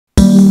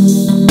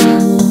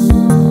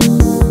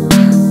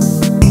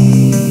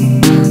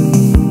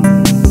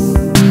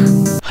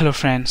Hello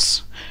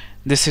friends,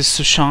 this is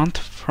Sushant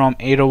from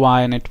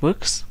AeroWire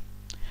Networks.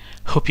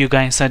 Hope you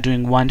guys are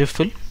doing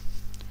wonderful.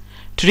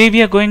 Today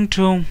we are going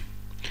to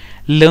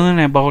learn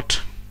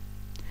about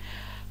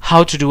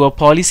how to do a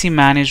policy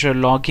manager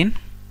login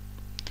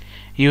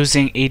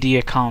using AD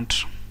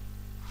account.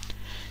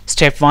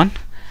 Step 1,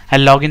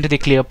 I'll log into the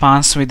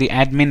Clearpass with the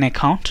admin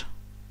account.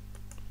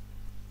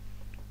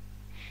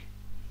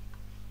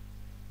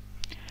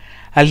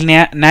 I'll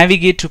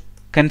navigate to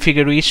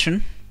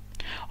configuration,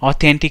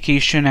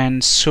 authentication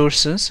and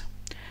sources.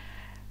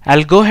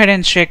 I'll go ahead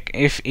and check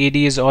if AD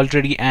is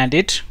already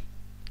added.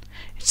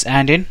 It's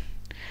added.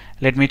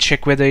 Let me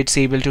check whether it's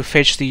able to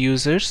fetch the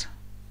users.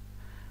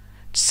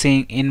 It's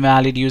saying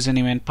invalid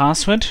username and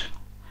password.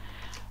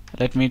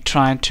 Let me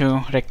try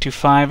to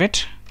rectify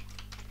it.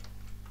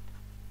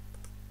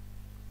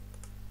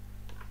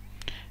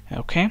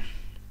 Okay,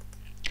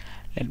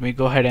 let me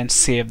go ahead and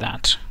save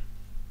that.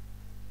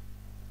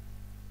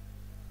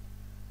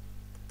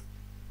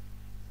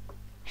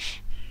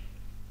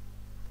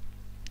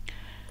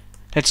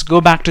 Let's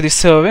go back to the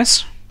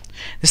service.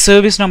 The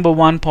service number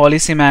 1,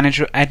 Policy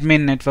Manager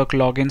Admin Network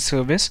Login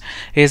Service,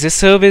 is a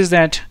service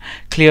that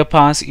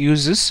Clearpass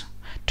uses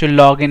to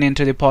log in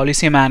into the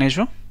Policy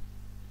Manager.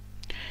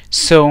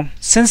 So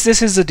since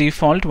this is the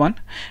default one,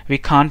 we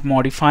can't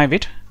modify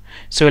it.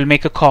 So we'll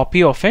make a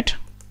copy of it.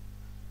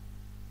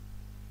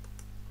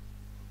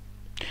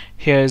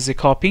 Here is the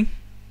copy.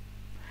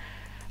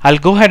 I'll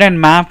go ahead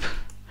and map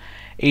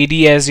AD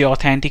as the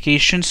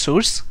authentication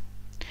source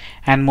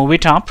and move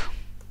it up.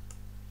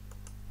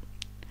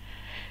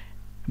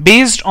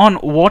 Based on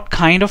what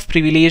kind of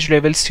privilege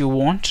levels you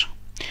want,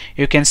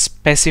 you can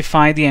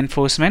specify the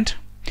enforcement.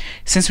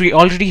 Since we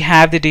already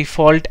have the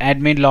default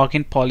admin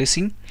login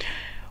policy,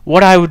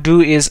 what I would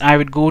do is I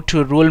would go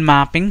to role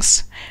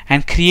mappings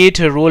and create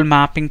a role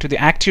mapping to the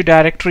Active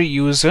Directory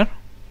user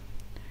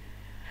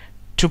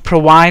to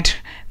provide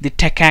the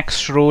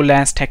TechAx role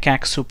as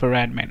TechAx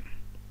superadmin.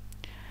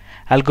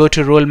 I'll go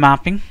to role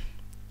mapping,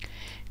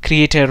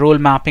 create a role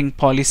mapping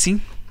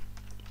policy.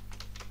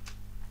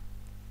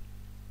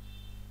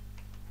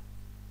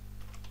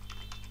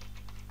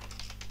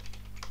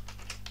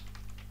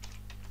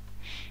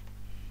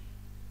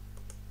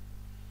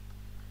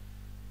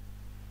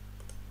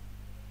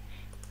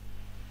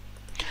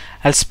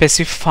 I'll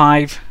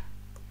specify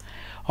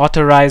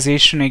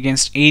authorization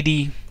against AD,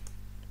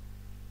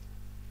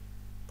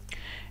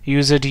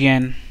 user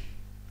DN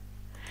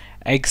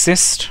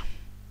exist,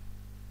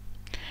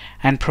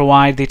 and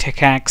provide the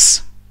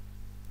TechAx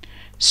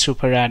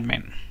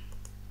superadmin.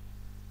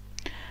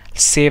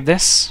 Save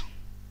this.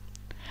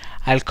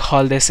 I'll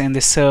call this in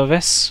the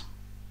service.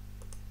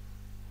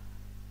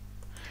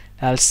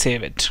 I'll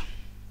save it.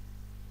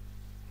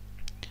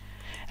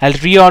 I'll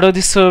reorder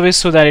the service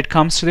so that it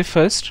comes to the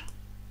first.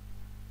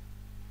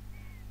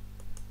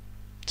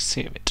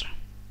 Save it.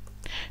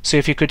 So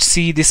if you could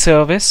see the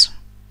service,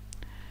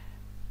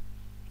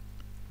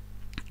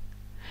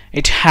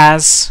 it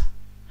has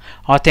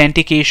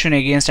authentication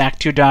against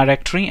Active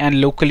Directory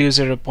and local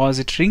user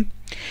repository.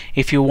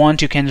 If you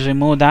want, you can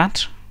remove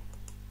that.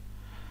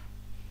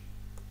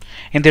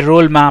 In the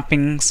role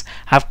mappings,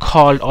 I've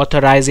called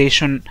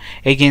authorization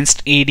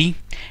against AD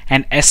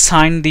and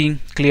assigned the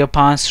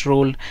Clearpass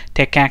role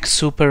TechAx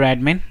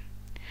superadmin,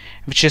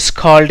 which is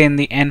called in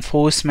the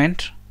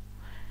enforcement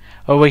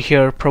over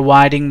here,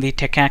 providing the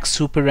TechAx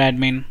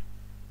superadmin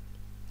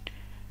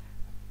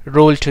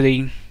role to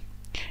the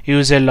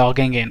user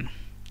logging in.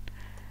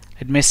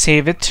 Let me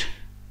save it.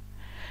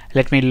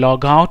 Let me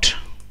log out.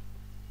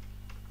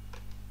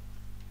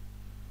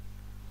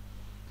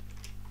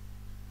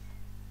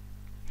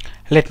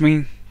 Let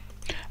me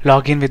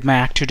log in with my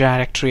Active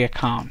Directory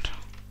account.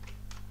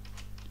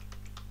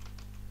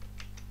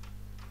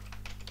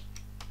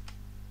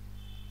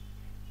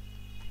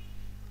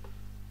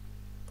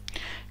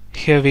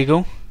 Here we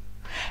go.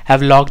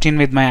 I've logged in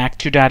with my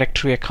Active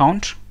Directory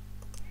account.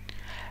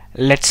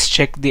 Let's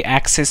check the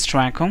access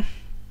tracker.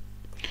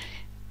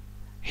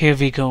 Here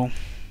we go.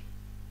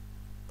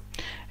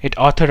 It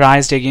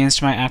authorized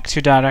against my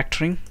Active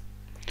Directory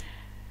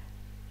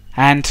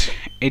and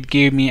it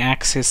gave me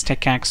access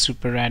TechAx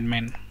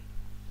superadmin.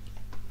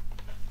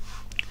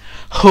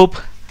 Hope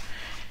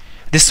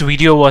this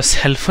video was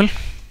helpful.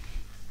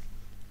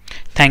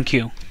 Thank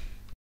you.